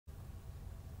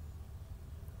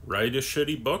Write a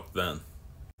shitty book then.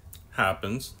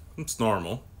 Happens. It's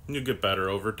normal. You get better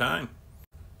over time.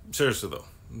 Seriously though,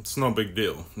 it's no big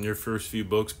deal. Your first few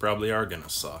books probably are gonna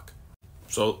suck.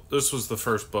 So this was the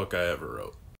first book I ever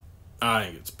wrote. I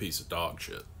think it's a piece of dog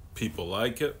shit. People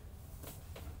like it,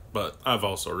 but I've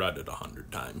also read it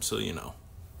 100 times, so you know.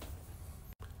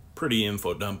 Pretty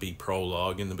info dumpy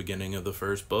prologue in the beginning of the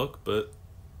first book, but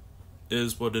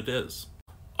is what it is.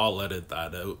 I'll edit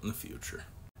that out in the future.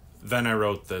 Then I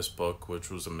wrote this book, which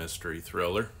was a mystery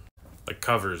thriller. The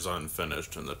cover's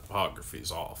unfinished and the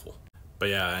topography's awful. But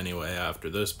yeah, anyway, after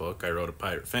this book, I wrote a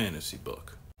pirate fantasy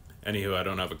book. Anywho, I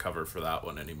don't have a cover for that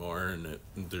one anymore, and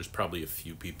there's probably a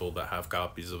few people that have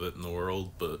copies of it in the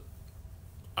world, but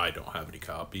I don't have any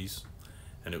copies,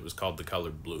 and it was called The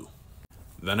Colored Blue.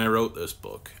 Then I wrote this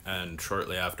book, and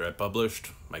shortly after I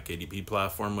published, my KDP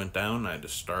platform went down. I had to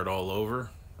start all over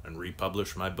and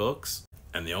republish my books,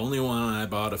 and the only one I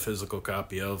bought a physical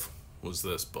copy of was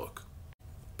this book.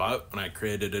 But when I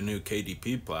created a new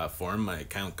KDP platform, my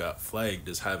account got flagged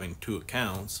as having two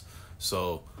accounts,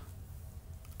 so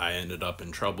I ended up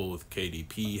in trouble with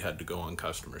KDP, had to go on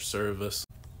customer service,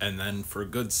 and then for a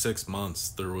good 6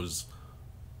 months,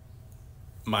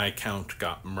 my account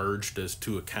got merged as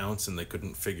two accounts and they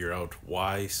couldn't figure out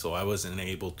why, so I wasn't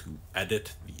able to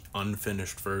edit the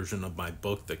unfinished version of my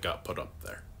book that got put up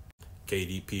there.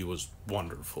 KDP was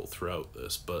wonderful throughout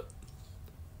this, but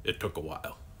it took a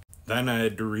while. Then I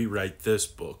had to rewrite this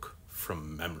book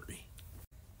from memory.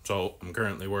 So I'm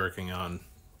currently working on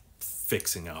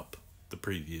fixing up the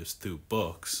previous two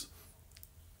books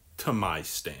to my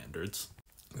standards.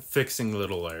 Fixing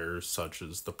little errors such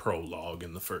as the prologue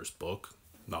in the first book.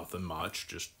 Nothing much,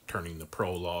 just turning the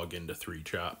prologue into 3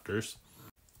 chapters.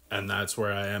 And that's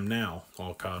where I am now,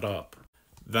 all caught up.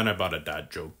 Then I bought a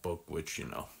dad joke book, which, you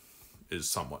know, is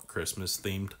somewhat Christmas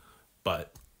themed,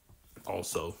 but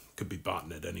also could be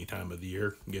bought at any time of the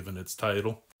year, given its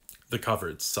title. The cover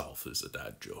itself is a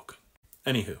dad joke.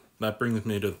 Anywho, that brings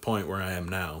me to the point where I am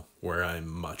now, where I'm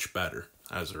much better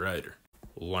as a writer.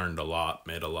 Learned a lot,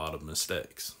 made a lot of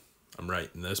mistakes. I'm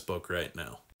writing this book right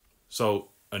now. So,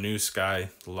 A New Sky,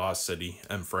 The Lost City,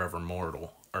 and Forever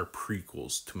Mortal are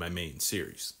prequels to my main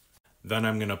series. Then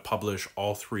I'm going to publish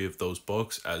all 3 of those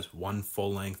books as one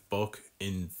full-length book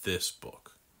in this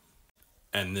book.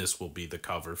 And this will be the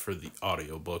cover for the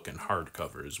audiobook and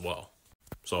hardcover as well.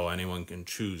 So anyone can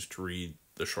choose to read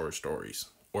the short stories,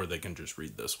 or they can just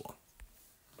read this one.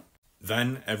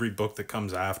 Then every book that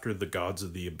comes after the Gods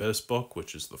of the Abyss book,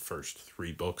 which is the first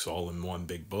 3 books all in one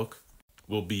big book,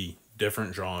 will be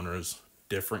different genres,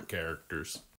 different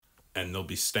characters, and they'll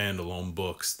be standalone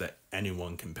books that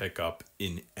anyone can pick up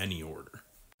in any order.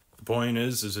 The point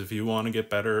is if you want to get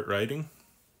better at writing,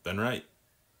 then write.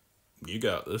 You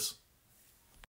got this.